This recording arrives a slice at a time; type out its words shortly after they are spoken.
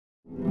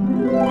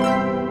Hi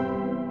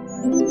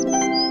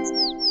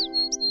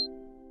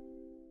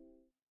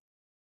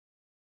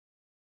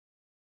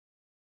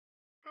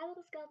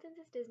little skeletons,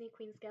 it's Disney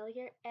Queen Skelly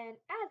here, and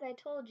as I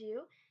told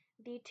you,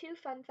 the two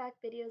fun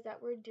fact videos that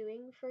we're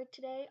doing for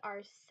today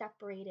are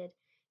separated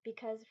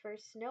because for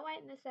Snow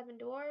White and the Seven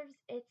Dwarfs,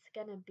 it's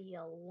gonna be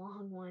a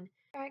long one.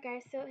 Alright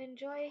guys, so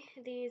enjoy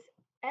these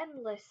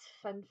endless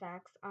fun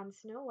facts on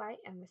Snow White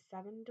and the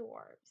Seven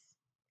Dwarfs.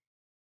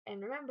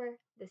 And remember,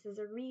 this is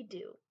a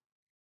redo,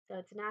 so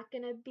it's not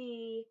gonna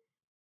be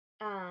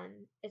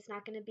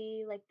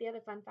like the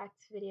other fun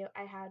facts video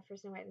I had for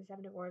Snow White and the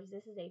Seven Dwarfs.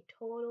 This is a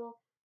total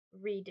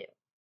redo.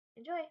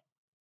 Enjoy!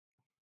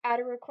 At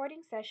a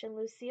recording session,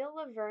 Lucille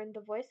Laverne,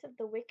 the voice of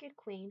the Wicked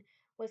Queen,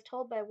 was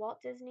told by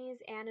Walt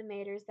Disney's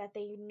animators that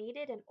they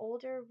needed an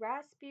older,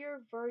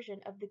 raspier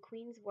version of the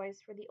Queen's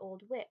voice for the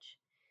old witch.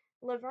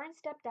 Laverne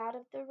stepped out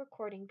of the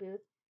recording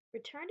booth,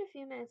 returned a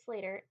few minutes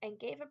later, and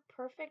gave a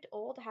perfect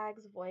old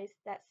hag's voice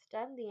that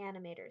stunned the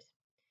animators.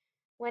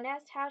 When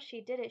asked how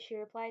she did it, she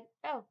replied,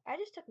 "Oh, I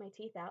just took my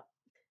teeth out."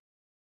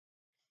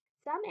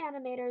 Some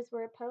animators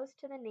were opposed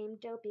to the name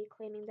Dopey,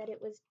 claiming that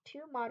it was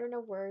too modern a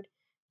word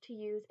to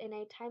use in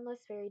a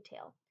timeless fairy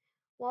tale.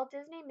 Walt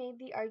Disney made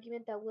the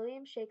argument that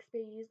William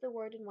Shakespeare used the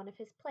word in one of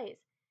his plays.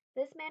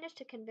 This managed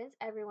to convince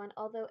everyone,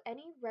 although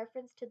any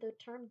reference to the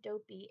term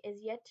dopey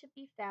is yet to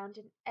be found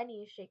in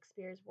any of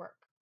Shakespeare's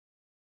work.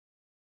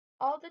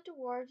 All the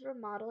dwarves were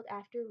modeled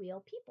after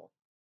real people.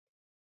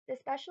 The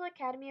Special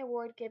Academy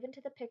Award given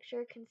to the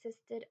picture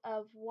consisted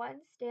of one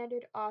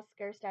standard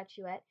Oscar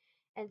statuette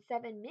and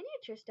 7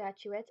 miniature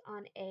statuettes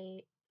on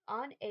a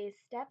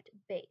stepped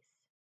base.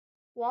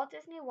 Walt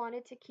Disney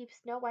wanted to keep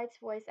Snow White's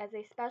voice as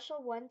a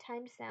special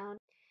one-time sound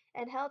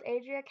and held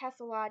Adria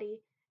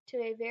Castellotti to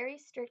a very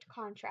strict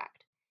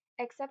contract.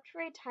 Except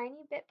for a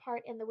tiny bit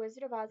part in The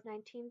Wizard of Oz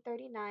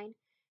 1939,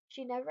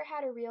 she never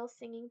had a real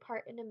singing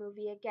part in a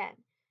movie again,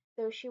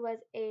 though she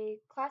was a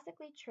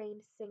classically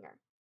trained singer.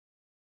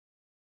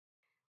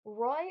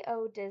 Roy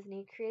O.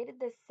 Disney created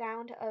the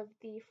sound of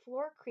the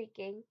floor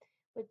creaking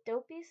with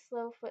dopey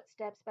slow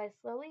footsteps by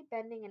slowly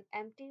bending an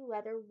empty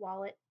leather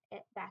wallet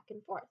back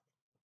and forth.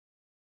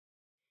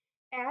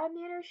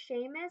 Animator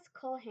Seamus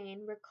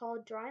Culhane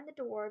recalled drawing the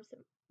dwarves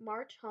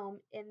march home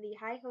in the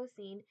hi-ho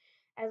scene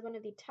as one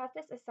of the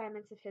toughest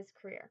assignments of his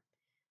career.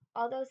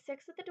 Although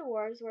 6 of the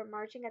dwarves were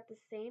marching at the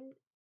same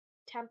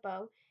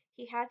tempo,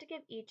 he had to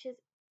give each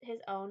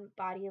his own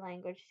body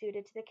language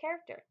suited to the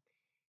character.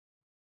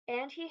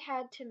 And he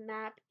had to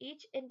map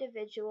each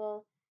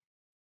individual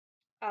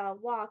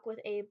walk with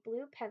a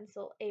blue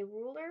pencil, a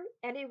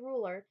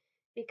ruler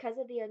because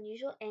of the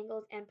unusual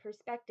angles and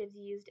perspectives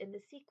used in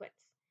the sequence.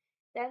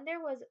 Then there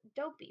was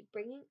Dopey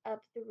bringing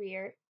up the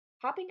rear,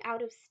 hopping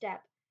out of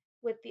step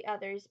with the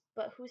others,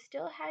 but who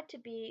still had to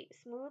be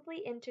smoothly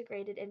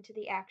integrated into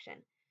the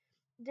action.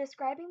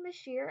 Describing the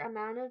sheer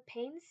amount of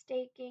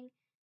painstaking,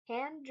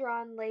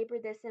 hand-drawn labor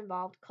this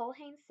involved,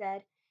 Culhane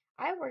said,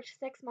 "I worked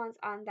 6 months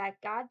on that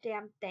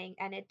goddamn thing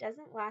and it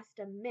doesn't last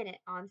a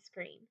minute on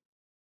screen."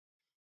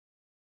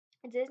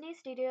 Disney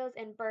Studios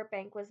in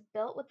Burbank was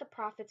built with the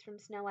profits from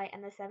Snow White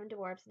and the Seven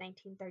Dwarfs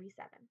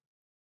 1937.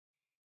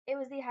 It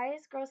was the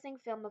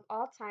highest-grossing film of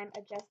all time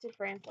adjusted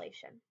for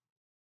inflation.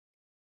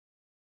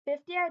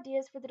 50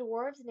 ideas for the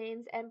dwarves'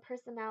 names and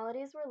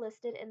personalities were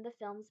listed in the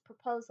film's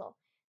proposal.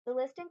 The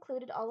list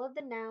included all of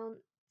the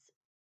nouns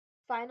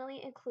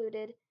finally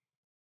included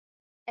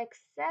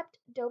except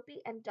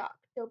Dopey and Doc,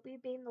 Dopey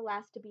being the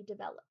last to be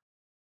developed.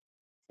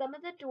 Some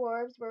of the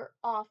dwarves were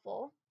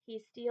awful. He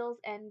steals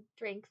and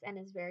drinks and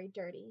is very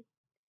dirty.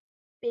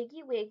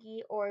 Biggie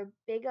Wiggy or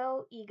Big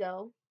O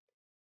Ego,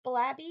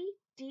 Blabby,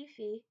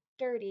 Deefy,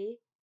 Dirty,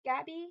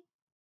 Gabby,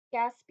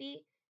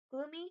 Gaspy,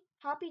 Gloomy,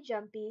 Hoppy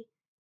Jumpy,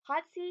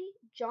 Hotsy,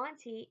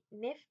 Jaunty,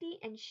 Nifty,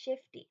 and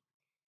Shifty.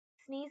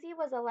 Sneezy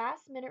was a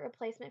last-minute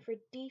replacement for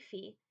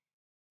Deefy.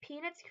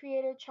 Peanuts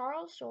creator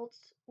Charles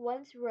Schulz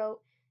once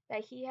wrote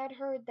that he had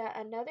heard that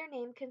another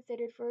name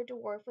considered for a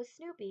dwarf was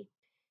Snoopy,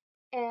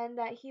 and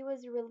that he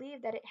was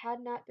relieved that it had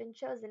not been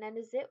chosen, and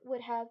as it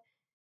would have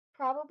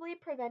probably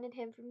prevented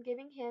him from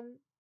giving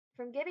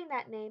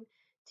that name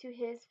to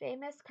his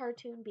famous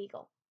cartoon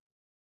beagle.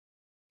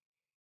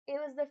 It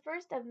was the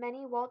first of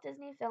many Walt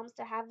Disney films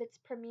to have its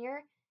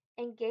premiere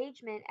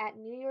engagement at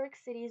New York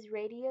City's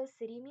Radio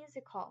City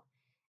Music Hall.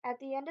 At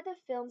the end of the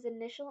film's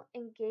initial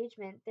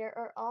engagement,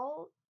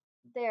 all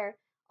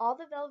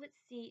the velvet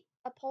seat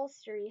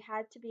upholstery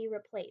had to be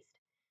replaced.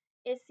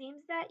 It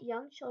seems that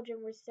young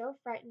children were so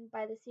frightened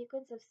by the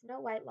sequence of Snow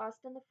White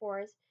lost in the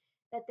forest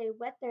that they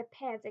wet their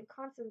pants and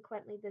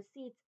consequently the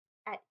seats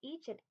at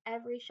each and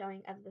every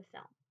showing of the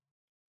film.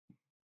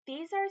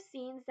 These are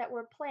scenes that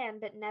were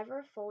planned but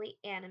never fully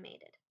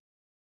animated.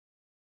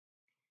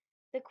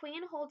 The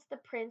queen holds the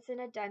prince in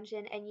a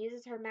dungeon and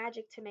uses her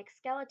magic to make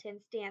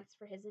skeletons dance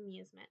for his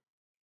amusement.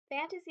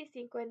 Fantasy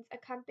sequence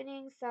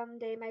accompanying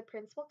Someday My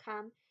Prince Will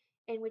Come,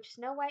 in which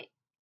Snow White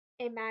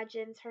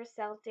imagines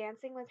herself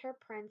dancing with her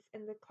prince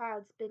in the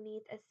clouds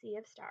beneath a sea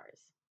of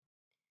stars.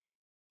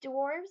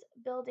 Dwarves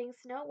building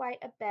Snow White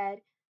a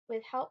bed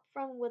with help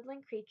from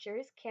woodland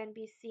creatures, can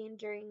be seen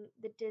during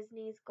the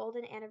Disney's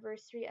Golden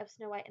Anniversary of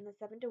Snow White and the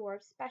Seven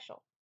Dwarfs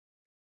special.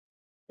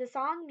 The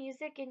song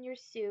Music in Your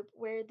Soup,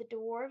 where the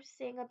dwarves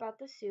sing about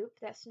the soup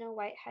that Snow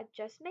White had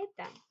just made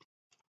them,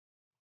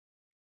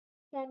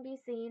 can be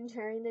seen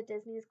during the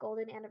Disney's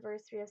Golden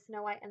Anniversary of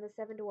Snow White and the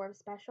Seven Dwarfs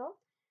special.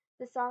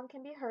 The song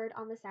can be heard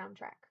on the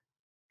soundtrack.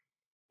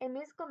 A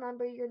musical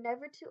number, You're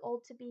Never Too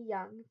Old to Be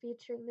Young,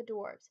 featuring the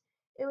dwarves.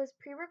 It was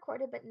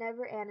pre-recorded but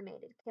never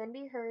animated, can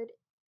be heard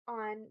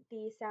on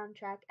the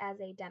soundtrack as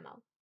a demo.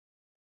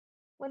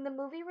 When the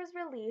movie was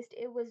released,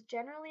 it was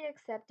generally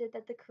accepted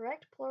that the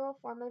correct plural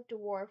form of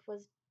dwarf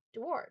was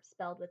dwarf,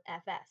 spelled with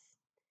FS.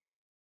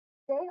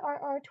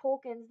 J.R.R.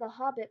 Tolkien's The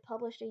Hobbit,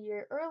 published a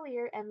year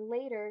earlier, and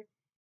later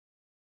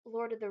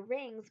Lord of the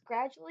Rings,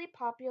 gradually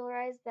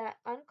popularized that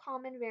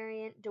uncommon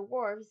variant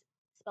dwarves,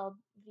 spelled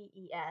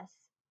VES,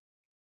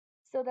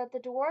 so that the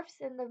dwarfs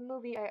in the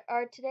movie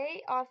are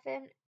today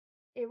often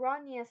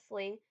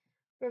erroneously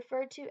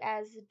referred to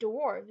as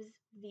dwarves,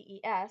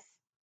 VES,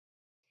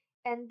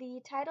 and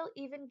the title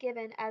even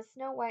given as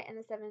Snow White and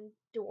the Seven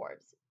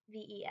Dwarfs,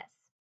 VES.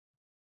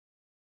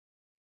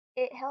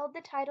 It held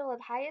the title of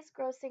highest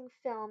grossing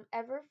film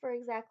ever for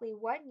exactly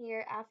 1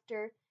 year,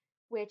 after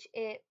which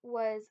it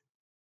was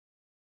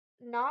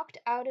knocked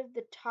out of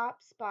the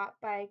top spot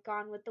by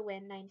Gone with the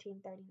Wind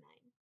 1939.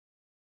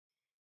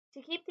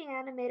 To keep the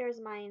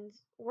animators'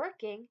 minds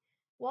working,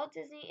 Walt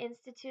Disney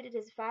instituted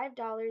his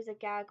 $5 a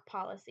gag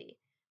policy.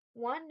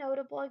 One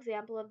notable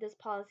example of this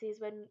policy is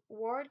when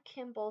Ward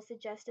Kimball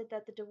suggested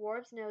that the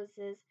dwarves'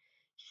 noses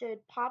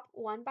should pop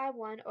one by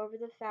one over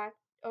the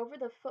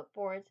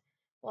footboards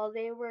while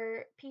they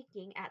were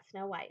peeking at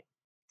Snow White.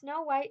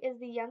 Snow White is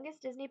the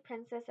youngest Disney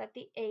princess at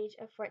the age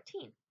of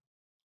 14.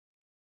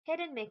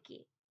 Hidden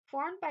Mickey,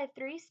 formed by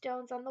 3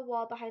 stones on the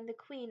wall behind the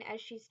Queen as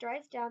she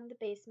strides down the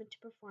basement to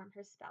perform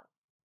her spell.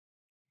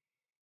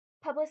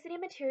 Publicity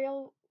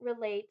material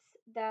relates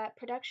that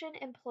production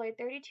employed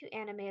 32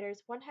 animators,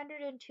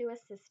 102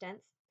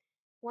 assistants,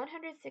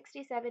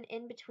 167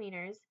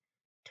 in-betweeners,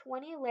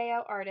 20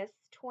 layout artists,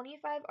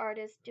 25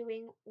 artists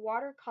doing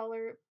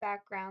watercolor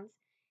backgrounds,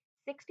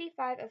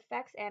 65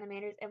 effects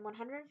animators, and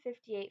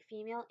 158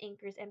 female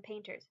inkers and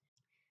painters.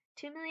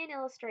 2 million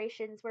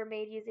illustrations were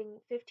made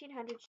using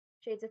 1,500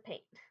 shades of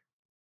paint.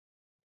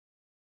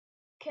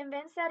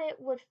 Convinced that it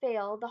would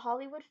fail, the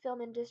Hollywood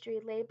film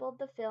industry labeled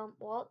the film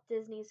Walt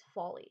Disney's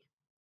Folly.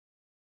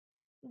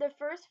 The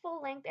first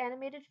full-length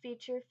animated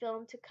feature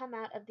film to come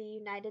out of the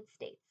United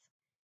States.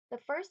 The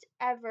first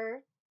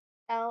ever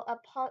El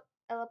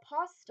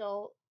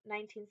Apostol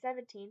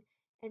 1917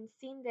 and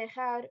Sin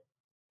Dejar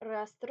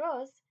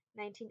Rastros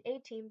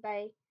 1918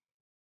 by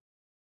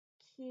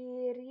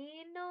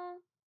Quirino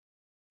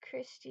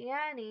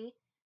Cristiani,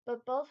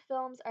 but both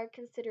films are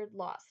considered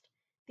lost.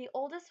 The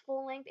oldest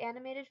full-length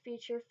animated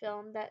feature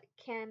film that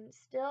can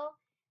still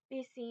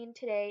be seen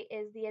today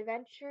is The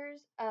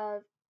Adventures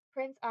of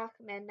Prince Ahmed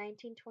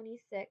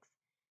 1926,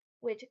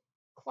 which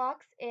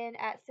clocks in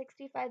at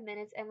 65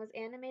 minutes and was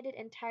animated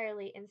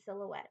entirely in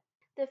silhouette.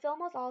 The film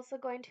was also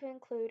going to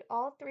include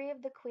all 3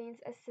 of the Queen's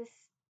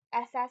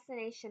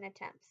assassination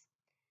attempts: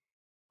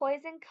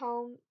 poison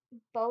comb,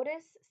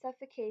 Botus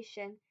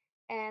suffocation,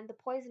 and the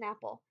poison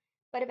apple,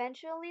 but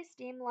eventually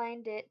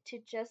streamlined it to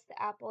just the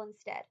apple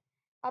instead.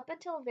 Up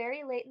until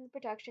very late in the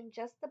production,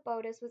 just the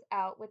Botus was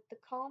out, with the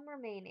comb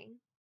remaining.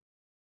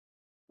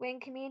 When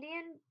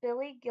comedian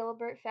Billy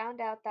Gilbert found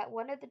out that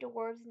one of the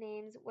dwarves'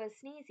 names was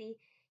Sneezy,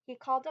 he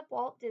called up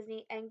Walt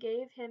Disney and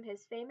gave him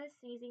his famous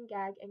sneezing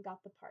gag and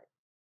got the part.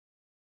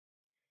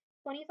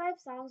 25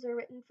 songs were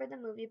written for the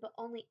movie, but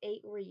only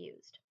 8 were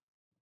used.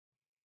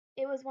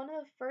 It was one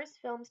of the first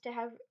films to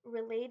have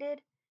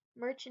related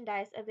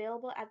merchandise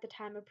available at the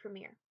time of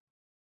premiere.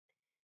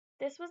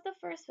 This was the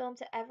first film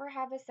to ever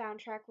have a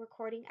soundtrack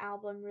recording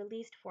album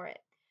released for it.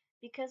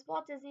 Because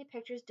Walt Disney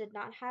Pictures did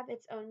not have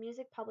its own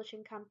music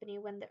publishing company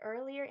when the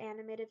earlier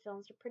animated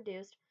films were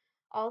produced,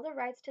 all the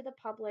rights to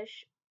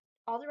publish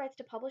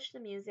the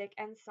music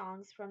and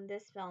songs from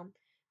this film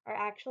are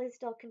actually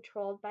still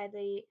controlled by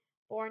the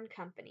Bourne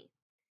Company.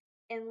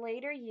 In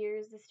later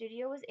years, the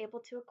studio was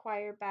able to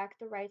acquire back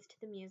the rights to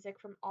the music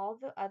from all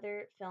the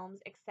other films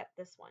except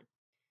this one.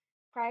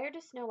 Prior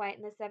to Snow White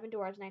and the Seven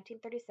Dwarfs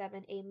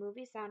 1937, a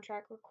movie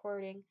soundtrack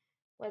recording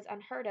was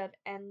unheard of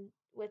and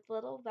with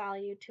little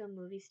value to a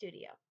movie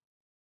studio.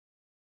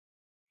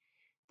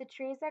 The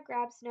trees that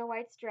grabbed Snow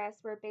White's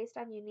dress were based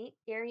on unique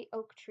Garry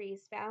oak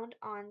trees found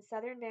on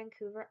southern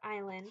Vancouver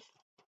Island,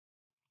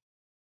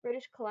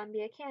 British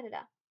Columbia,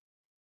 Canada.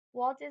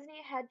 Walt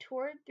Disney had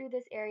toured through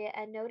this area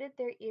and noted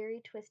their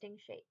eerie twisting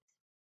shapes.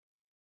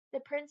 The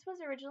prince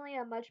was originally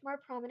a much more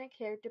prominent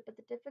character, but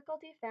the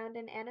difficulty found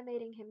in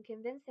animating him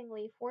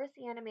convincingly forced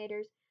the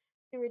animators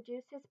to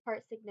reduce his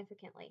part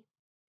significantly.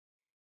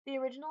 The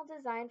original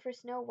design for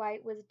Snow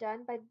White was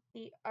done by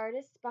the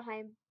artists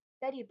behind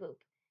Betty Boop,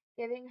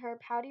 giving her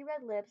pouty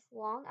red lips,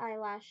 long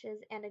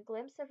eyelashes, and a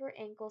glimpse of her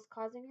ankles,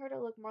 causing her to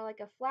look more like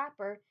a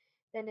flapper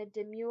than a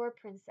demure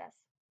princess.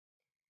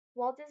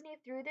 Walt Disney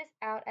threw this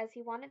out as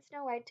he wanted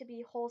Snow White to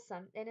be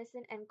wholesome,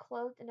 innocent, and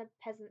clothed in a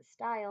peasant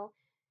style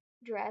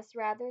dress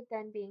rather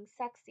than being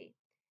sexy.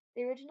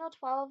 The original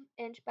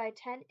 12-inch by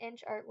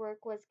 10-inch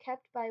artwork was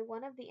kept by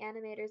one of the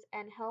animators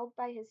and held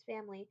by his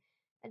family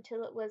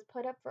until it was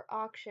put up for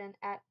auction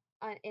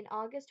in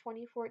August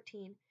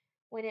 2014,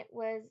 when it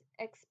was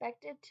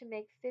expected to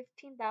make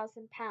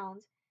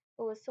 £15,000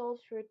 but was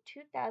sold for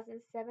 £2,793.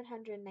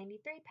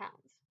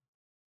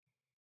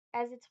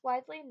 As it's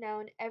widely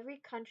known,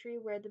 every country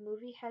where the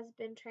movie has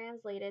been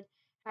translated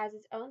has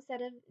its own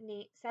set of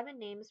 7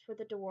 names for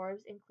the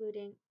dwarves,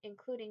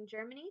 including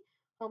Germany,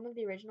 home of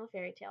the original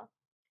fairy tale.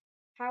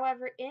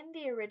 However, in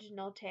the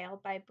original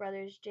tale by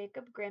brothers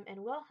Jacob Grimm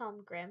and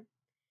Wilhelm Grimm,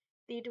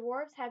 the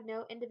dwarves have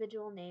no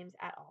individual names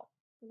at all.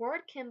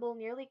 Ward Kimball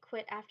nearly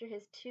quit after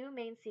his two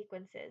main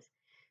sequences,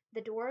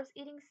 the dwarves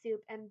eating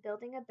soup and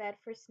building a bed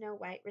for Snow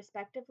White,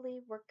 respectively,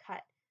 were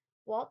cut.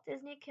 Walt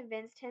Disney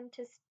convinced him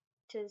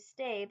to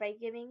stay by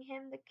giving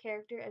him the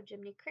character of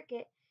Jiminy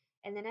Cricket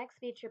in the next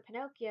feature,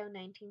 Pinocchio,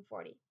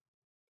 1940.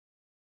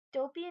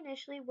 Dopey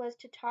initially was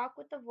to talk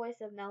with the voice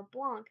of Mel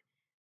Blanc,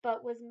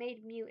 but was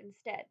made mute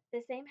instead.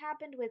 The same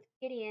happened with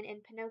Gideon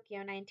in Pinocchio,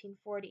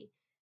 1940,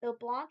 though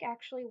Blanc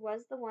actually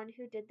was the one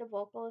who did the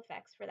vocal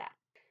effects for that.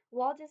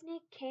 Walt Disney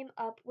came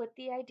up with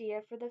the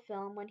idea for the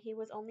film when he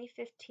was only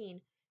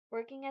 15,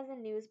 working as a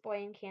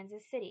newsboy in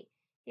Kansas City.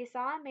 He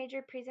saw a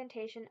major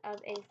presentation of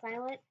a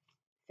silent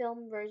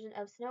film version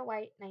of Snow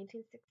White,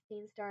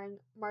 1916, starring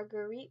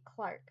Marguerite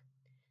Clark.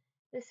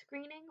 The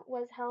screening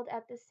was held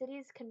at the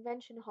city's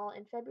convention hall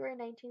in February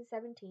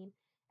 1917,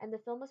 and the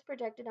film was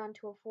projected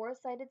onto a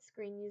four-sided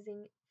screen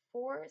using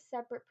 4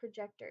 separate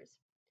projectors.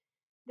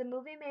 The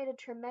movie made a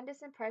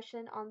tremendous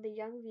impression on the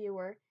young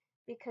viewer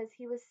because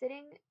he was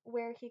sitting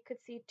where he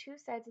could see 2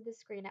 sides of the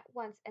screen at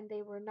once and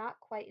they were not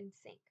quite in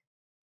sync.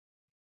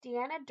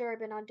 Deanna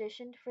Durbin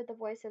auditioned for the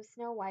voice of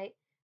Snow White,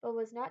 but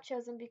was not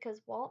chosen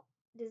because Walt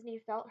Disney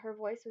felt her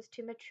voice was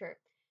too mature.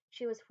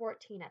 She was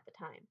 14 at the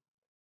time.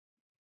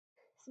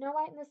 Snow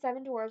White and the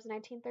Seven Dwarfs,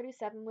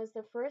 1937, was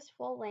the first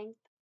full-length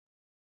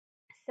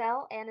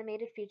cel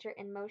animated feature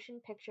in motion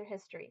picture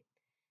history.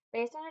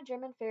 Based on a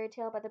German fairy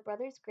tale by the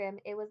Brothers Grimm,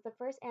 it was the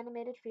first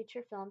animated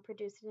feature film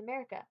produced in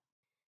America,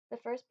 the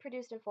first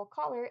produced in full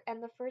color,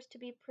 and the first to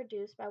be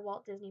produced by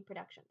Walt Disney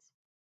Productions.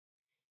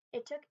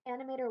 It took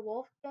animator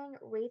Wolfgang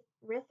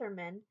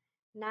Reitherman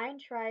 9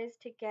 tries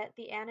to get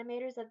the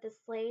animators of The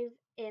Slave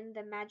in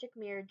the Magic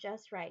Mirror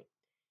just right.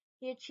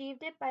 He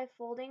achieved it by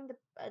folding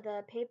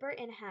the paper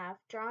in half,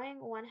 drawing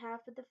one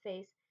half of the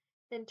face,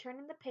 then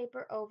turning the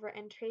paper over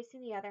and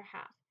tracing the other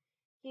half.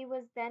 He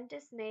was then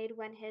dismayed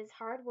when his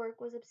hard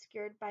work was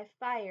obscured by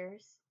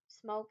fires,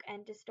 smoke,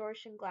 and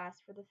distortion glass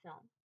for the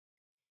film.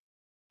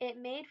 It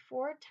made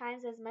 4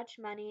 times as much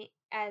money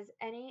as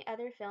any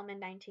other film in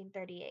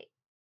 1938.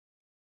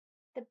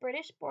 The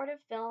British Board of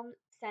Film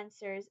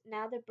Censors,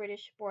 now the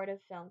British Board of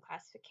Film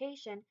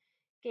Classification,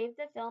 gave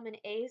the film an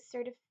A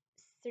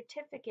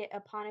certificate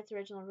upon its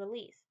original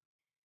release.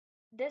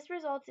 This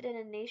resulted in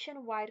a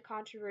nationwide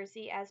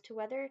controversy as to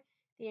whether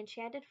The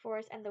Enchanted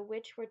Forest and The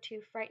Witch were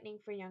too frightening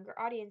for younger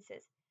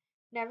audiences.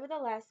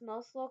 Nevertheless,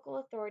 most local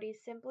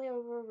authorities simply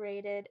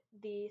overrated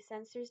the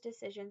censors'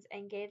 decisions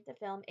and gave the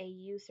film a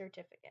U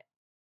certificate.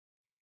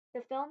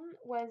 The film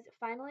was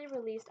finally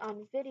released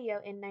on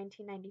video in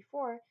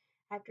 1994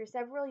 after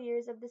several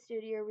years of the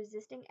studio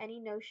resisting any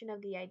notion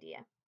of the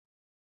idea.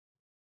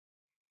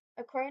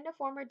 According to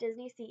former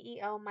Disney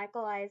CEO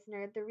Michael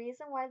Eisner, the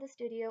reason why the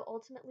studio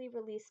ultimately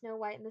released Snow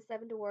White and the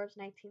Seven Dwarfs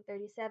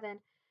 1937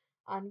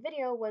 on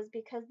video was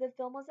because the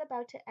film was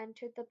about to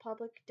enter the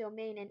public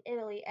domain in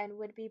Italy and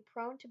would be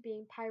prone to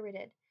being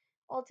pirated.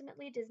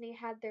 Ultimately, Disney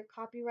had their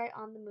copyright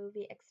on the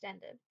movie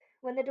extended.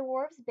 When the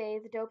dwarves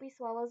bathe, Dopey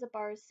swallows a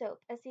bar of soap.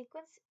 A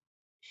sequence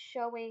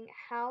showing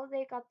how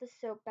they got the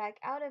soap back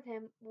out of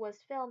him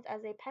was filmed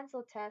as a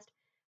pencil test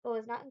but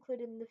was not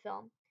included in the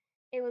film.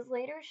 It was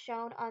later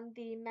shown on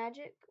the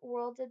Magic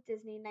World of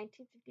Disney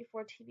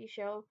 1954 TV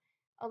show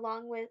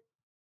along with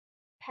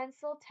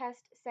pencil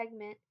test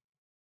segment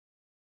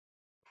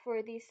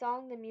for the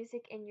song The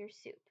Music in Your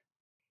Soup.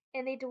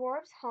 In the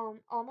dwarf's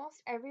home,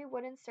 almost every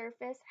wooden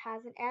surface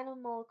has an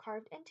animal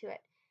carved into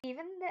it.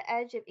 Even the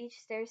edge of each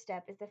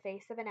stair-step is the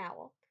face of an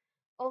owl.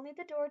 Only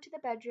the door to the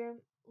bedroom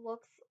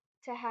looks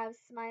to have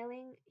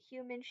smiling,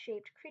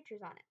 human-shaped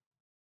creatures on it.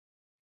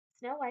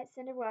 Snow White,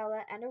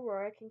 Cinderella, and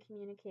Aurora can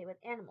communicate with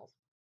animals.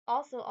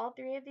 Also, all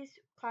 3 of these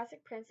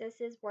classic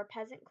princesses wore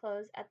peasant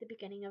clothes at the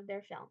beginning of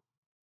their film.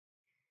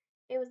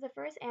 It was the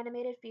first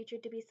animated feature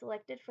to be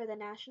selected for the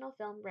National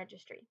Film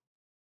Registry.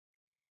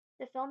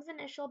 The film's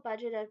initial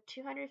budget of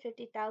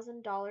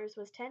 $250,000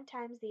 was 10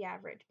 times the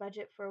average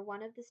budget for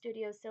one of the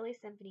studio's Silly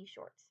Symphony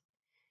shorts.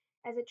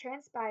 As it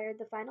transpired,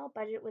 the final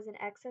budget was in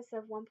excess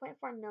of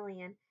 $1.4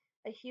 million,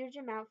 a huge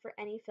amount for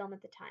any film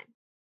at the time.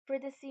 For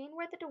the scene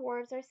where the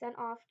dwarves are sent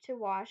off to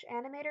wash,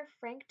 animator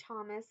Frank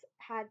Thomas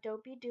had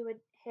Dopey do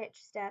a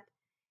hitch step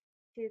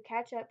to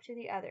catch up to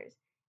the others,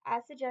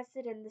 as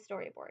suggested in the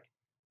storyboard.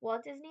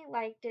 Walt Disney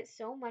liked it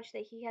so much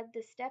that he had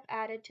this step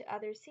added to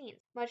other scenes,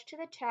 much to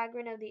the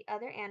chagrin of the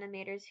other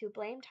animators who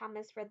blamed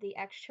Thomas for the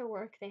extra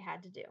work they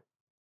had to do.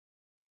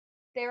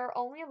 There are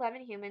only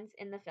 11 humans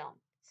in the film: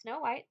 Snow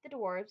White, the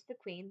dwarves, the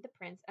queen, the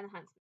prince, and the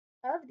huntsman.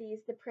 Of these,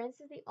 the prince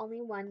is the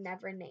only one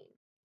never named.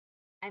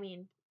 I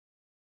mean,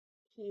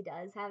 he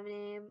does have a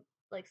name.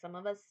 Like, some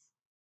of us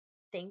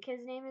think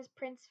his name is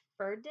Prince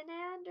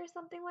Ferdinand or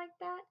something like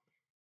that.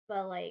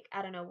 But, like,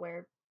 I don't know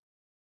where,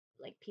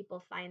 like,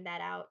 people find that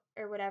out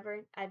or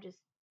whatever. I've just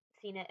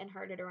seen it and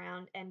heard it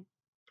around, and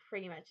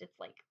pretty much it's,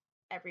 like,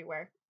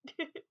 everywhere.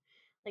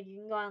 Like, you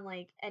can go on,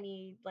 like,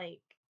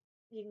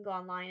 you can go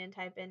online and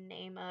type in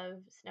name of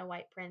Snow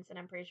White Prince, and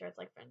I'm pretty sure it's,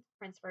 like,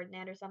 Prince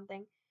Ferdinand or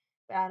something.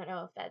 But I don't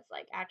know if that's,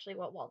 like, actually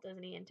what Walt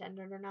Disney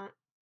intended or not.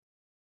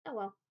 Oh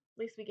well,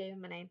 at least we gave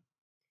him a name.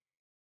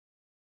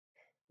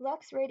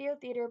 Lux Radio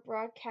Theater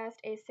broadcast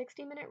a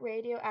 60-minute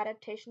radio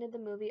adaptation of the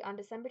movie on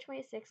December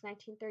 26,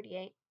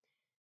 1938,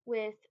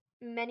 with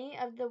many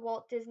of the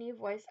Walt Disney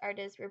voice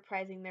artists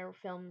reprising their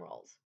film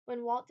roles.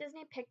 When Walt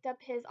Disney picked up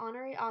his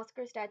honorary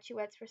Oscar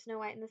statuettes for Snow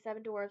White and the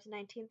Seven Dwarfs in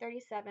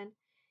 1937,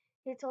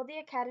 he told the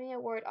Academy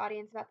Award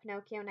audience about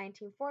Pinocchio in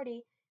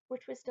 1940,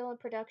 which was still in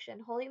production,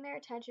 holding their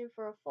attention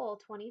for a full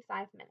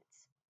 25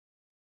 minutes.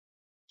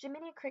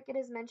 Jiminy Cricket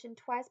is mentioned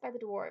twice by the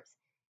dwarves.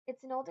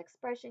 It's an old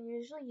expression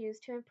usually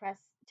used to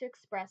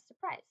express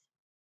surprise.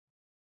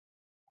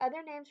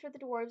 Other names for the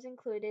dwarves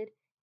included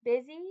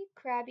Busy,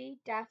 Crabby,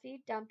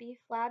 Daffy, Dumpy,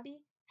 Flabby,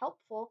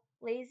 Helpful,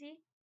 Lazy,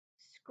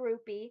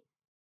 Scroopy,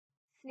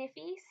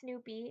 Sniffy,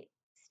 Snoopy,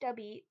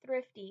 Stubby,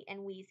 Thrifty,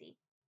 and Wheezy.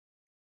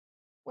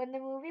 When the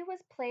movie was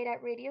played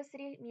at Radio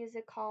City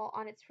Music Hall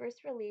on its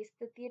first release,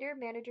 the theater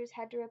managers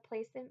had to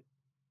replace the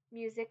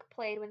music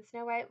played when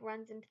Snow White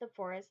runs into the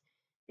forest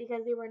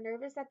because they were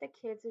nervous that the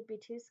kids would be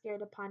too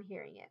scared upon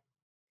hearing it.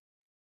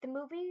 The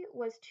movie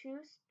was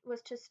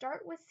to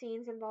start with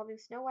scenes involving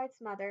Snow White's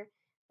mother,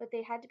 but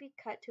they had to be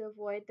cut to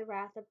avoid the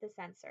wrath of the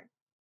censor.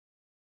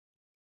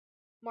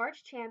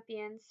 Marge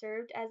Champion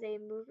served as a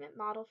movement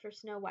model for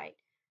Snow White.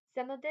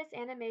 Some of this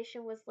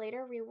animation was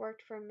later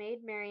reworked for Maid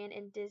Marian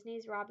in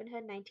Disney's Robin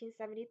Hood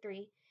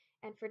 1973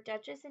 and for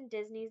Duchess in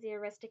Disney's The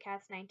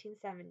Aristocats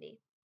 1970.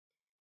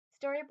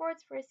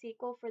 Storyboards for a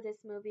sequel for this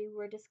movie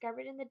were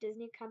discovered in the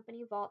Disney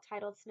Company vault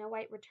titled Snow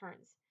White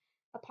Returns.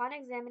 Upon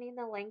examining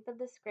the length of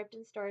the script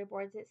and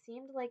storyboards, it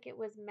seemed like it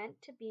was meant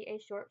to be a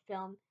short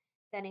film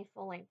than a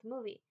full-length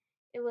movie.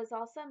 It was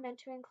also meant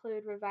to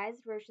include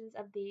revised versions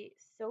of the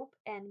soap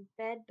and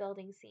bed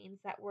building scenes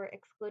that were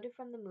excluded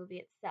from the movie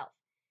itself.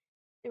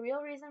 The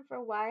real reason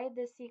for why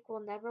this sequel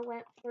never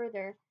went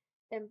further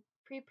than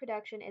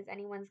pre-production is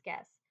anyone's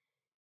guess.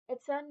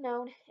 It's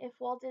unknown if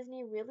Walt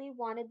Disney really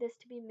wanted this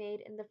to be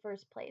made in the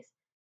first place.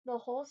 The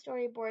whole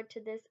storyboard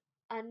to this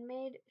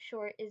unmade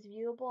short is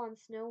viewable on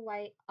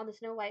the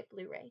Snow White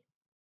Blu-ray.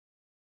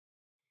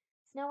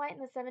 Snow White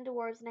and the Seven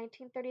Dwarfs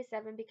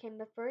 1937 became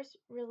the first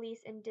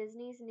release in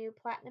Disney's new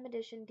Platinum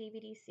Edition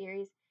DVD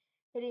series,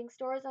 hitting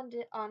stores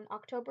on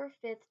October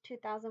 5,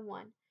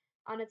 2001.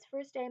 On its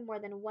first day, more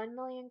than 1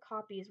 million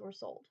copies were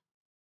sold.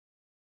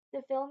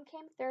 The film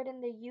came third in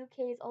the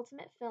UK's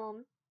Ultimate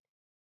Film,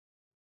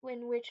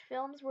 in which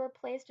films were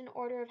placed in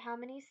order of how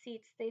many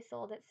seats they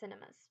sold at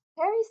cinemas.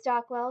 Harry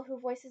Stockwell, who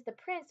voices the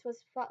prince,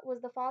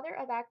 was the father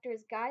of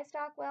actors Guy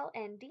Stockwell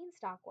and Dean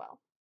Stockwell.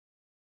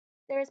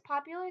 There is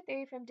popular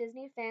theory from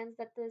Disney fans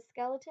that the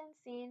skeleton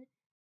seen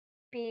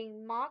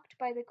being mocked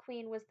by the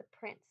queen was the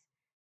prince.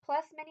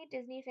 Plus, many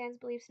Disney fans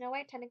believe Snow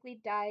White technically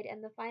died,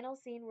 and the final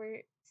scene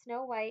where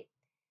Snow White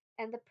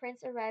and the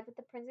prince arrive at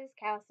the prince's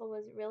castle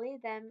was really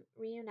them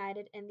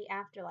reunited in the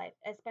afterlife,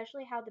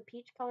 especially how the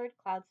peach-colored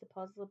cloud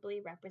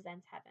supposedly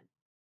represents heaven.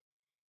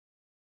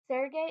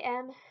 Sergei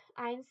M.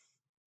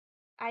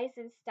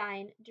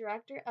 Eisenstein,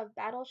 director of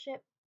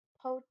Battleship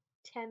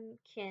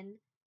Potemkin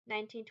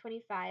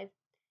 1925,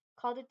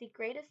 called it the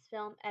greatest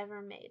film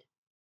ever made.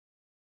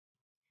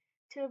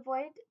 To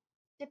avoid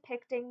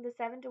depicting the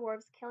Seven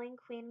Dwarfs killing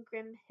Queen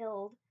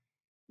Grimhild,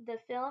 the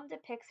film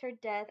depicts her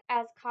death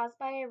as caused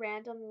by a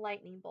random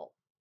lightning bolt.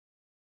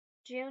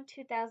 June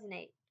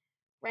 2008.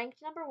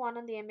 Ranked number 1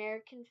 on the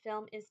American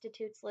Film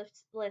Institute's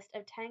list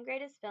of 10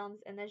 greatest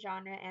films in the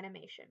genre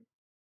animation.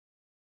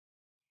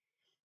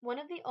 One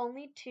of the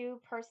only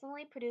 2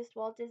 personally produced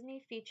Walt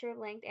Disney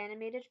feature-length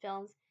animated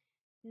films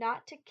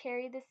not to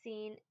carry the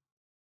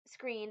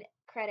screen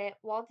credit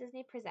Walt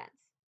Disney Presents.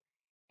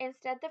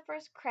 Instead, the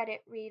first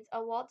credit reads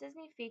a Walt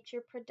Disney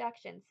feature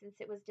production since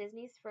it was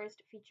Disney's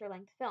first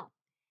feature-length film.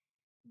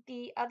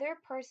 The other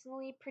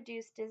personally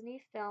produced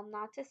Disney film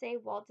not to say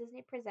Walt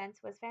Disney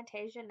Presents was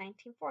Fantasia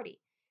 1940,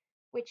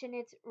 which in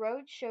its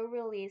roadshow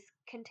release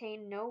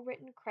contained no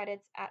written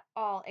credits at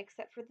all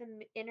except for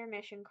the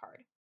intermission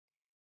card,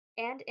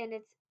 and in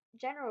its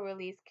general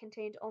release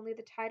contained only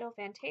the title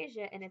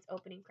Fantasia in its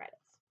opening credits.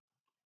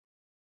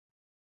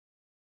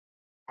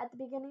 At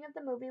the beginning of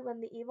the movie, when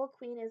the evil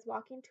queen is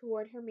walking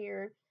toward her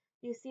mirror,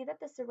 you see that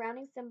the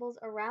surrounding symbols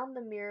around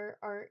the mirror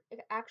are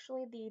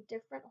actually the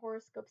different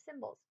horoscope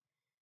symbols.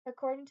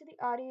 According to the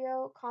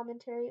audio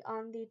commentary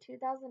on the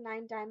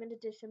 2009 Diamond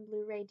Edition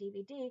Blu-ray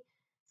DVD,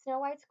 Snow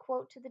White's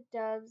quote to the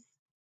doves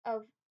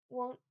of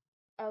 "won't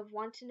of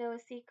want to know a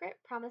secret,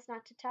 promise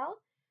not to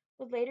tell"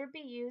 would later be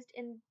used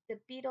in the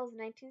Beatles'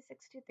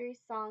 1963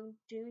 song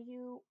 "Do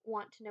You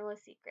Want to Know a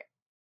Secret?"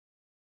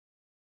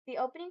 The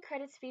opening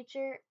credits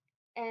feature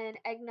an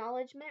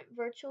acknowledgement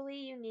virtually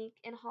unique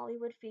in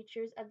Hollywood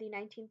features of the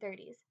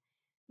 1930s.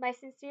 My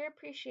sincere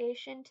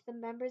appreciation to the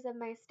members of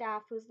my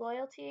staff whose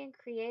loyalty and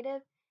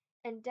creative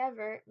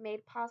endeavor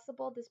made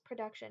possible this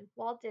production.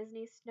 Walt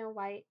Disney's Snow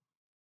White,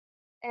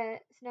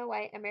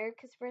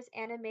 America's first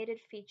animated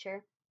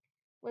feature,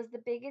 was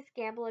the biggest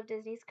gamble of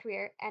Disney's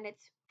career, and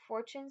its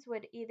fortunes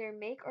would either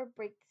make or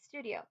break the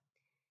studio.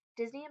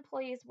 Disney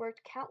employees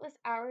worked countless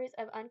hours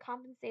of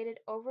uncompensated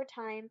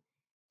overtime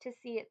to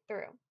see it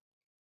through.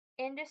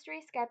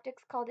 Industry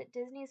skeptics called it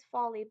Disney's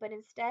folly, but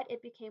instead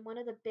it became one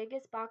of the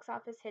biggest box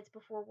office hits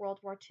before World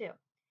War II.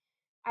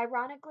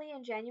 Ironically,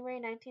 in January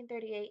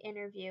 1938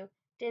 interview,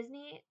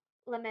 Disney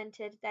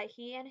lamented that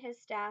he and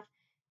his staff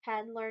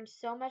had learned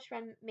so much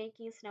from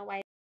making Snow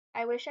White.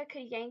 "I wish I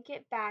could yank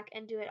it back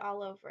and do it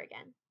all over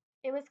again."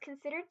 It was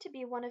considered to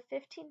be one of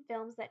 15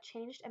 films that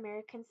changed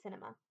American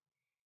cinema.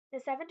 The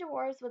Seven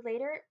Dwarfs would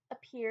later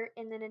appear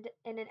in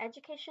an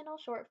educational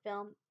short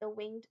film, The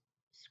Winged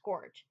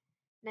Scourge,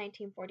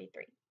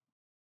 1943.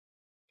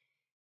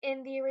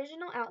 In the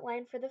original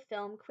outline for the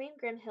film, Queen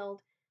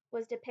Grimhild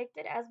was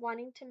depicted as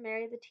wanting to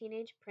marry the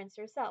teenage prince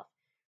herself.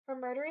 Her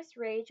murderous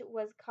rage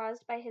was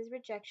caused by his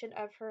rejection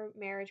of her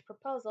marriage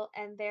proposal,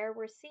 and there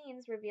were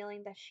scenes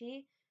revealing that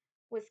she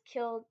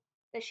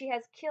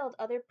has killed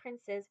other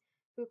princes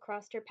who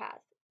crossed her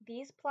path.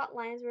 These plot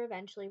lines were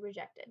eventually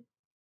rejected.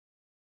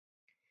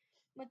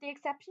 With the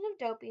exception of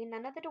Dopey,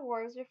 none of the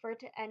dwarves refer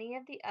to any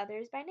of the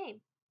others by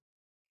name.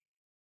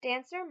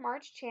 Dancer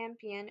March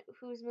Champion,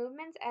 whose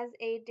movements as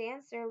a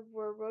dancer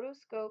were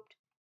rotoscoped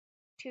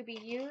to be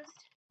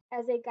used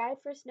as a guide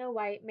for Snow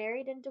White,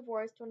 married and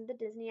divorced one of the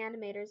Disney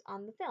animators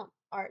on the film,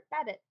 Art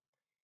Babbitt.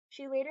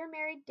 She later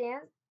married,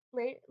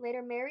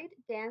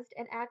 danced,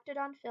 and acted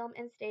on film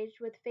and stage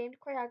with famed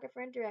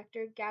choreographer and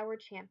director Gower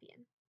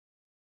Champion.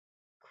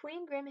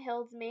 Queen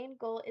Grimhild's main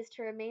goal is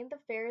to remain the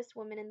fairest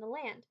woman in the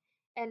land,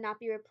 and not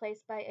be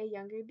replaced by a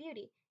younger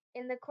beauty.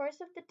 In the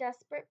course of the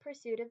desperate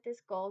pursuit of this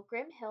goal,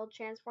 Grimhild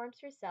transforms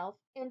herself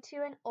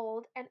into an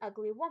old and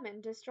ugly woman,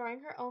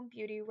 destroying her own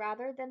beauty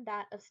rather than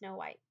that of Snow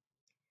White.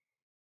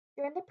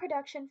 During the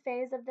production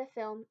phase of the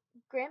film,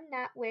 Grim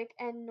Natwick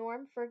and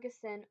Norm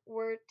Ferguson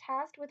were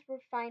tasked with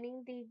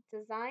refining the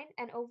design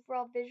and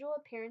overall visual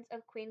appearance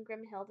of Queen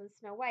Grimhild and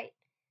Snow White.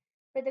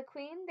 For the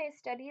Queen, they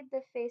studied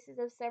the faces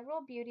of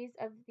several beauties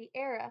of the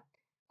era.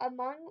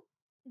 Among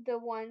the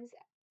ones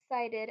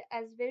cited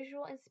as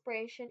visual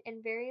inspiration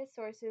in various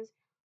sources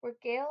were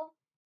Gail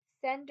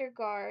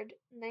Sendergaard,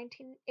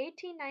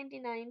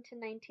 1899 to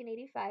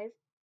 1985,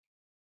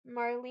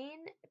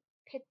 Marlene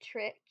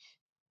Pitrich,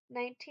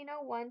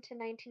 1901 to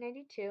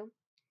 1992,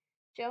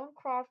 Joan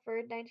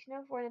Crawford,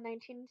 1904 to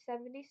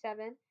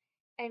 1977,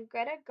 and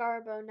Greta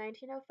Garbo,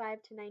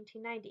 1905 to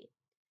 1990.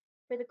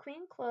 For the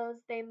Queen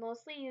clothes, they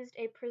mostly used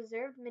a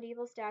preserved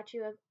medieval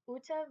statue of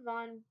Utta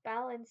von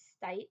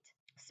Ballenstedt,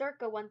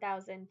 circa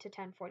 1000 to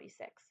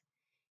 1046,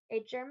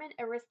 a German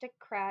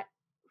aristocrat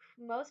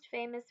most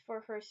famous for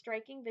her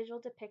striking visual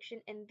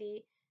depiction in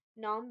the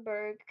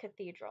Naumburg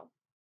Cathedral.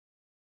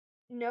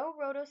 No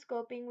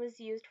rotoscoping was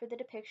used for the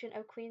depiction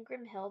of Queen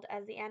Grimhild,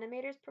 as the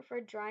animators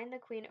preferred drawing the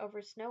Queen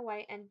over Snow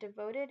White and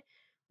devoted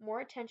more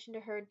attention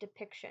to her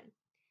depiction.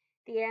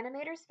 The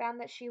animators found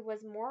that she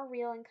was more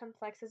real and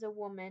complex as a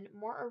woman,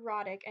 more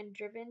erotic, and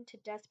driven to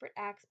desperate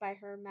acts by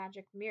her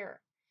magic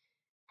mirror.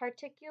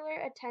 Particular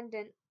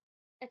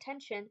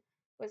attention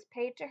was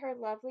paid to her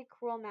lovely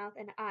cruel mouth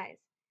and eyes,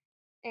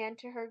 and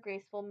to her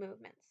graceful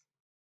movements.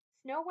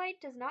 Snow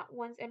White does not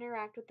once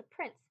interact with the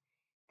prince.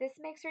 This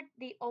makes her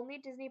the only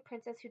Disney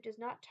princess who does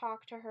not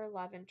talk to her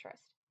love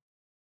interest.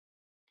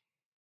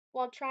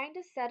 While trying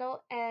to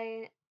settle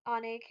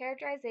on a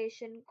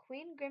characterization,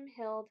 Queen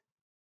Grimhild,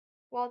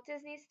 Walt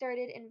Disney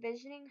started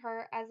envisioning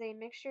her as a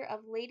mixture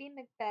of Lady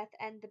Macbeth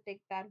and the Big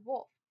Bad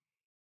Wolf.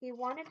 He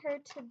wanted her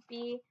to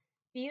be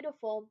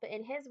beautiful, but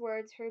in his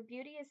words, her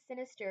beauty is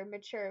sinister,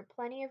 mature,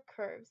 plenty of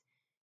curves.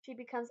 She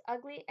becomes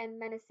ugly and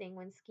menacing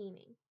when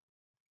scheming.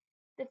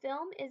 The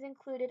film is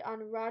included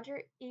on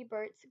Roger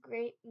Ebert's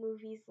Great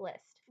Movies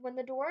list. When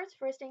the dwarves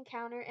first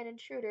encounter an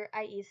intruder,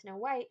 i.e. Snow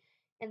White,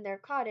 in their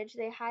cottage,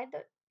 they hide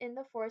in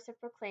the forest and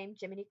proclaim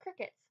Jiminy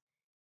Crickets.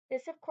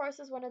 This, of course,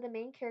 was one of the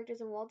main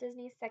characters in Walt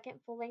Disney's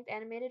second full-length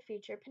animated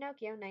feature,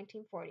 Pinocchio,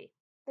 1940.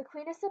 The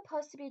Queen is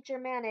supposed to be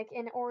Germanic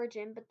in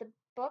origin, but the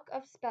book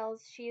of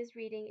spells she is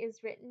reading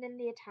is written in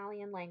the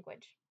Italian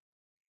language.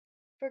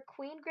 For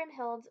Queen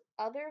Grimhild's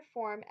other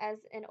form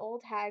as an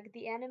old hag,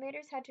 the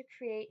animators had to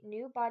create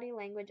new body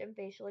language and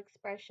facial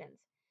expressions.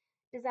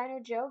 Designer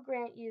Joe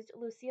Grant used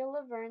Lucille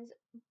Laverne's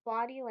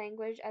body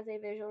language as a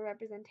visual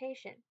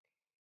representation.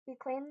 He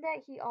claimed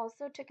that he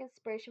also took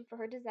inspiration for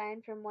her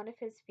design from one of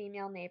his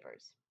female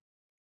neighbors.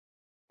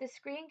 The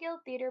Screen Guild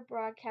Theater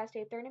broadcast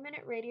a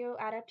 30-minute radio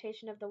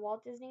adaptation of the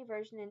Walt Disney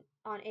version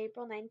on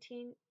April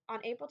 24th,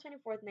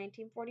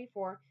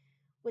 1944,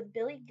 with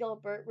Billy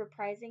Gilbert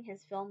reprising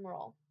his film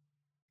role.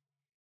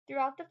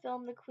 Throughout the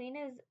film, the Queen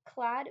is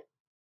clad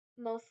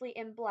mostly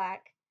in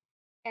black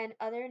and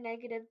other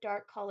negative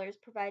dark colors,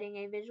 providing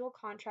a visual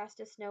contrast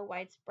to Snow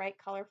White's bright,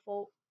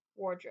 colorful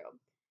wardrobe.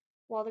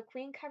 While the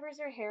Queen covers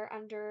her hair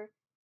under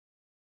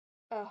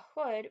a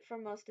hood for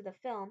most of the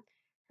film,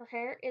 her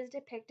hair is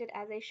depicted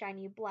as a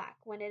shiny black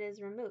when it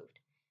is removed.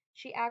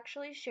 She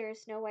actually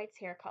shares Snow White's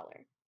hair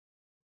color.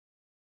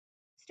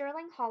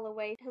 Sterling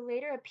Holloway, who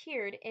later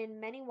appeared in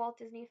many Walt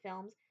Disney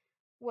films,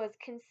 was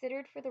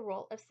considered for the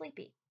role of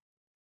Sleepy.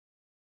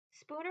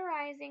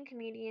 Spoonerizing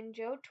comedian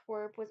Joe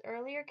Twerp was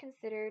earlier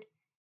considered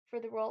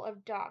for the role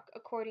of Doc,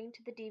 according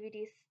to the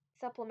DVD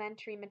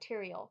supplementary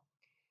material.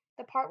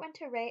 The part went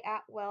to Ray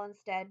Atwell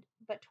instead,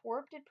 but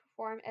Twerp did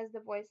perform as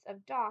the voice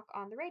of Doc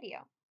on the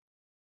radio.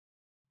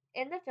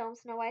 In the film,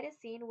 Snow White is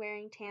seen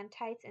wearing tan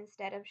tights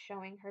instead of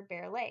showing her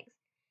bare legs.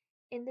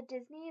 In the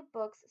Disney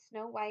books,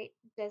 Snow White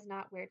does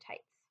not wear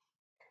tights.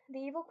 The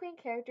Evil Queen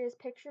character is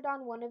pictured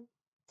on one of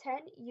 10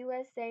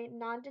 USA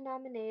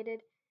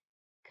non-denominated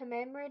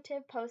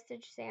commemorative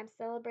postage stamps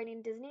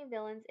celebrating Disney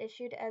villains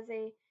issued as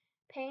a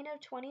paying of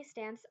 20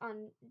 stamps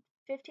on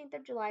 15th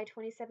of July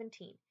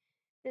 2017.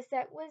 The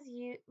set was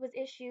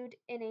issued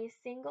in a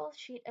single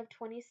sheet of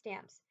 20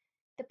 stamps.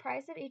 The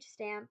price of each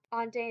stamp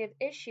on day of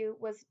issue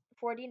was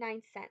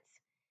 49 cents.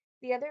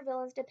 The other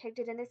villains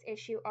depicted in this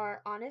issue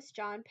are Honest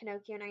John,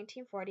 Pinocchio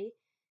 1940,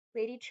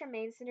 Lady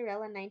Tremaine,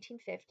 Cinderella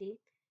 1950,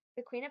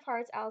 The Queen of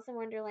Hearts, Alice in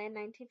Wonderland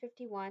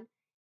 1951,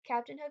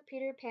 Captain Hook,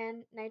 Peter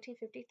Pan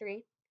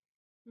 1953,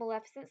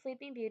 Maleficent,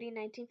 Sleeping Beauty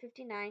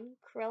 1959,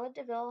 Cruella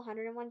de Vil,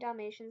 101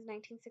 Dalmatians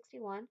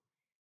 1961,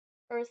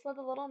 Ursula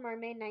the Little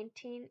Mermaid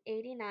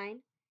 1989,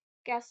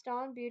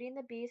 Gaston, Beauty and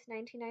the Beast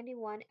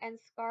 1991, and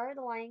Scar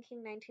the Lion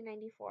King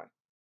 1994.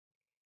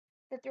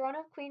 The throne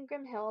of Queen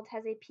Grimhild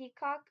has a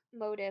peacock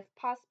motif,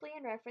 possibly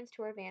in reference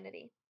to her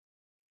vanity.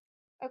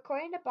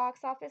 According to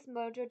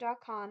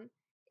BoxOfficeMojo.com,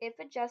 if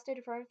adjusted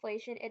for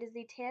inflation, it is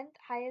the 10th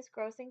highest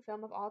grossing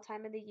film of all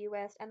time in the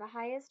US and the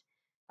highest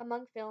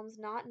among films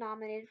not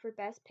nominated for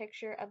Best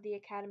Picture of the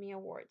Academy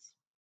Awards.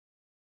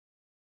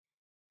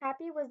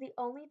 Happy was the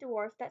only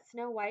dwarf that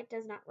Snow White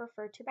does not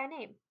refer to by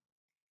name.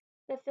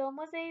 The film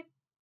was a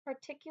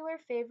particular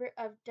favorite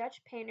of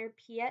Dutch painter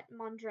Piet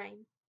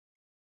Mondrian.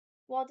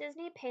 Walt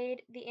Disney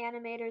paid the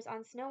animators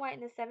on Snow White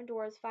and the Seven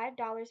Dwarfs $5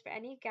 for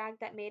any gag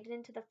that made it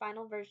into the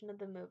final version of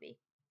the movie.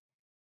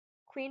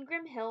 Queen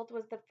Grimhild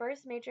was the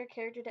first major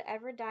character to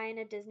ever die in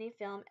a Disney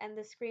film, and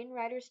the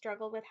screenwriters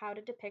struggled with how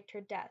to depict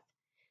her death.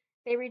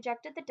 They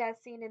rejected the death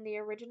scene in the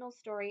original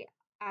story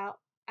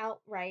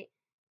outright,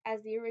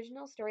 as the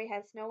original story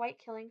had Snow White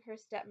killing her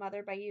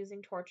stepmother by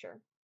using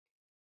torture.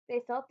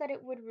 They felt that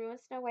it would ruin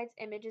Snow White's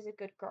image as a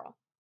good girl.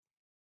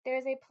 There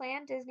is a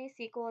planned Disney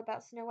sequel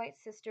about Snow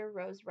White's sister,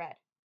 Rose Red.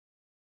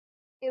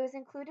 It was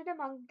included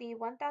among the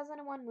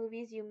 1001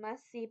 movies you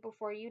must see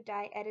before you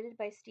die, edited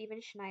by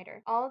Steven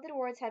Schneider. All of the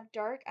dwarves have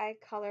dark eye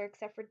color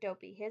except for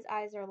Dopey. His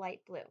eyes are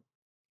light blue.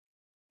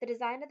 The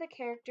design of the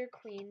character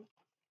Queen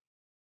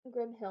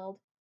Grimhild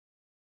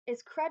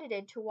is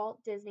credited to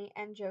Walt Disney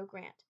and Joe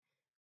Grant,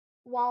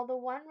 while the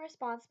one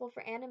responsible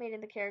for animating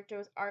the character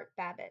was Art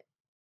Babbitt.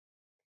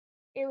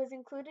 It was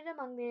included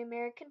among the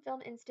American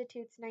Film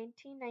Institute's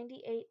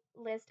 1998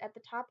 list at the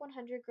top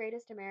 100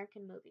 greatest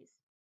American movies.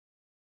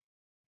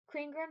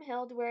 Queen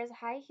Grimhild wears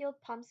high-heeled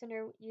pumps in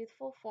her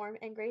youthful form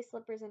and gray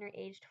slippers in her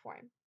aged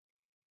form.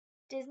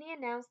 Disney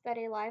announced that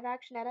a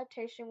live-action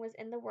adaptation was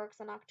in the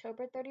works on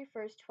October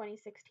 31st,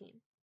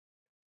 2016.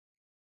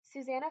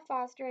 Susanna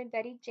Foster and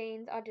Betty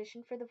Janes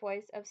auditioned for the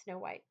voice of Snow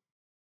White.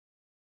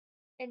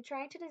 In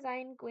trying to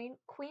design Queen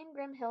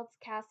Grimhild's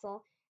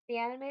castle, the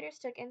animators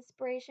took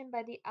inspiration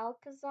by the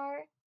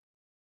Alcazar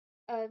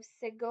of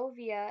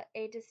Segovia,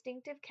 a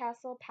distinctive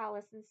castle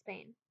palace in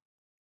Spain.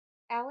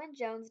 Alan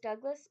Jones,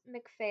 Douglas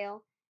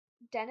MacPhail,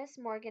 Dennis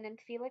Morgan, and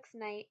Felix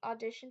Knight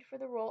auditioned for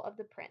the role of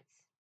the prince.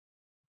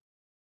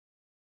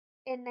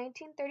 In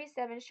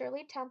 1937,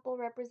 Shirley Temple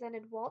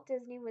represented Walt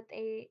Disney with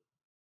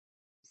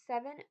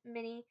 7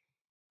 mini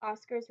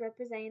Oscars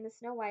representing the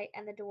Snow White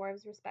and the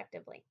Dwarfs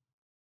respectively.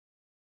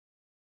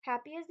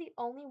 Happy is the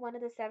only one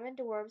of the 7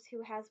 dwarves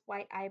who has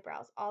white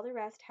eyebrows. All the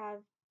rest have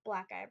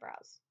black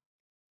eyebrows.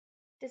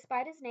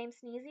 Despite his name,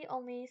 Sneezy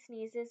only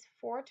sneezes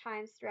 4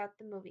 times throughout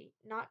the movie,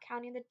 not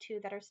counting the 2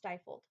 that are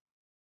stifled.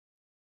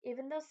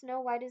 Even though Snow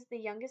White is the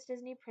youngest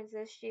Disney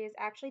princess, she is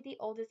actually the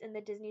oldest in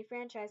the Disney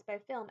franchise by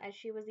film, as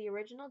she was the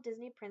original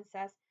Disney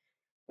princess,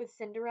 with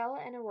Cinderella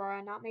and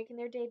Aurora not making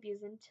their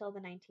debuts until the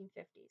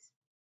 1950s.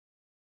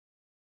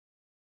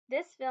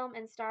 This film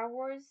and Star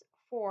Wars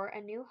IV: A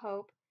New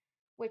Hope,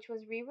 which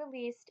was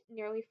re-released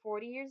nearly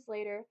 40 years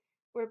later,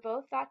 were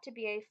both thought to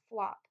be a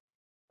flop,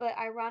 but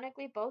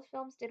ironically both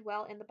films did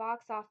well in the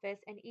box office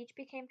and each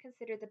became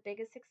considered the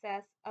biggest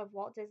success of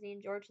Walt Disney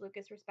and George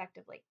Lucas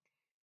respectively.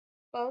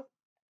 Both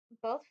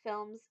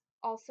films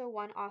also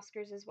won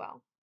Oscars as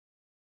well.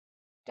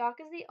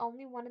 Doc is the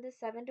only one of the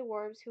seven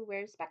dwarves who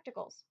wears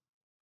spectacles.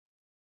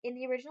 In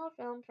the original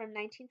film from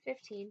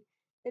 1915,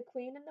 the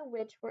Queen and the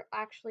Witch were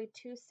actually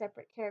two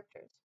separate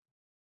characters.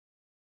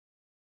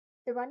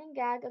 The running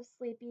gag of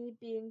Sleepy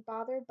being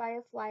bothered by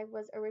a fly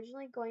was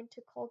originally going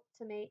to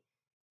culminate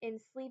in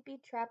Sleepy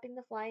trapping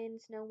the fly in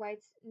Snow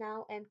White's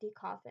now empty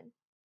coffin.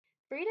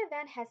 Frida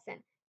van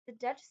Hessen, the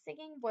Dutch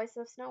singing voice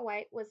of Snow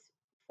White, was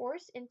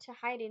forced into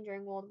hiding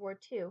during World War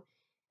II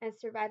and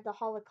survived the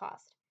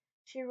Holocaust.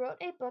 She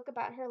wrote a book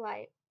about her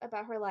life,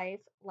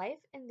 Life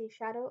in the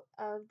Shadow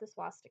of the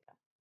Swastika.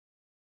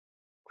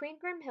 Queen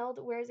Grimhild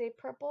wears a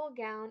purple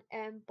gown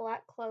and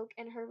black cloak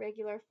in her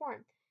regular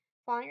form.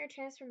 Following her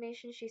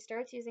transformation, she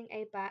starts using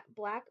a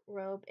black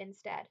robe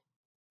instead.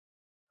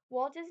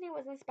 Walt Disney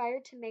was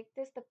inspired to make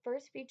this the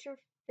first feature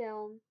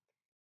film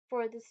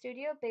for the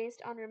studio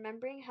based on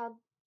remembering how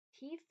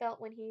he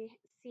felt when he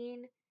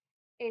seen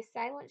a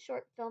silent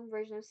short film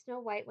version of Snow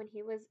White when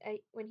he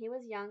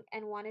was young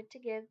and wanted to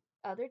give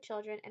other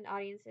children and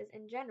audiences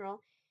in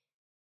general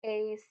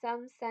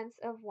some sense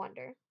of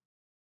wonder.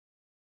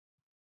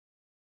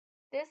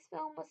 This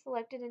film was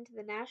selected into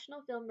the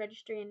National Film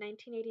Registry in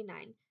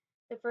 1989,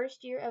 the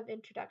first year of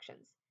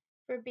introductions,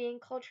 for being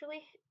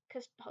culturally,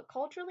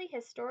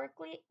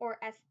 historically, or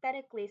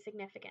aesthetically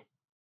significant.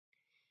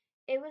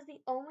 It was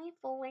the only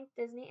full-length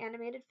Disney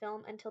animated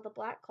film until The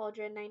Black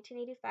Cauldron in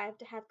 1985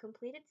 to have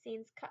completed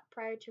scenes cut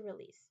prior to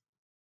release.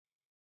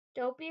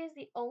 Dopey is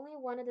the only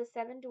one of the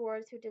seven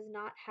dwarves who does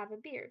not have a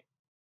beard.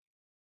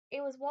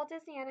 It was Walt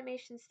Disney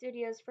Animation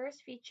Studios'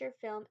 first feature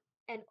film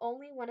and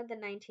only one of the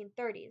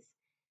 1930s.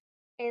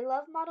 A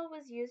love model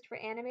was used for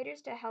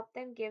animators to help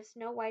them give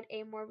Snow White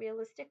a more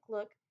realistic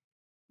look.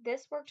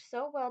 This worked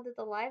so well that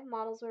the live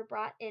models were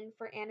brought in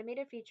for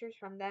animated features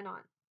from then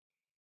on.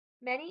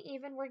 Many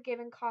even were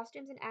given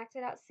costumes and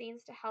acted out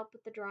scenes to help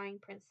with the drawing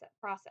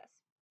process.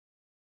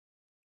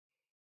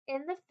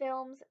 In the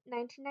film's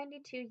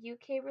 1992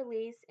 UK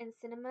release in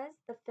cinemas,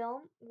 the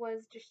film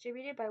was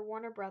distributed by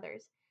Warner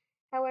Brothers.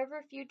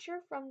 However,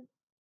 feature from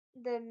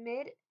the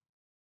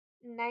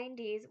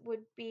mid-90s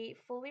would be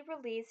fully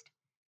released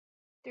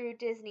through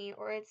Disney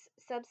or its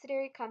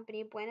subsidiary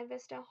company Buena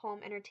Vista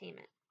Home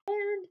Entertainment.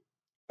 And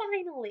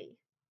finally,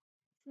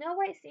 Snow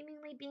White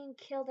seemingly being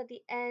killed at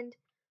the end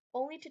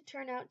only to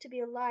turn out to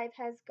be alive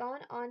has gone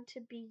on to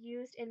be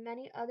used in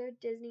many other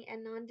Disney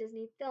and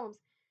non-Disney films,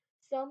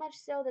 so much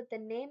so that the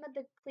name of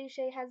the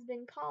cliche has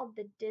been called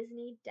the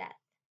Disney death.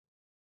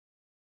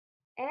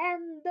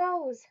 And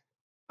those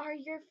are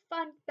your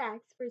fun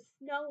facts for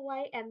Snow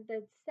White and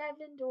the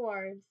Seven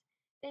Dwarfs.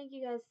 Thank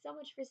you guys so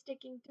much for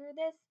sticking through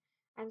this.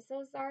 I'm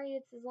so sorry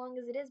it's as long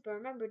as it is, but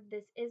remember,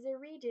 this is a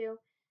redo.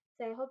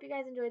 So I hope you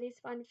guys enjoy these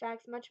fun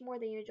facts much more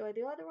than you enjoy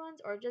the other ones,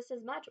 or just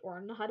as much,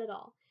 or not at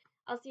all.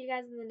 I'll see you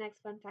guys in the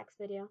next fun facts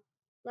video.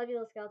 Love you,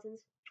 little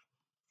skeletons.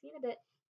 See you in a bit.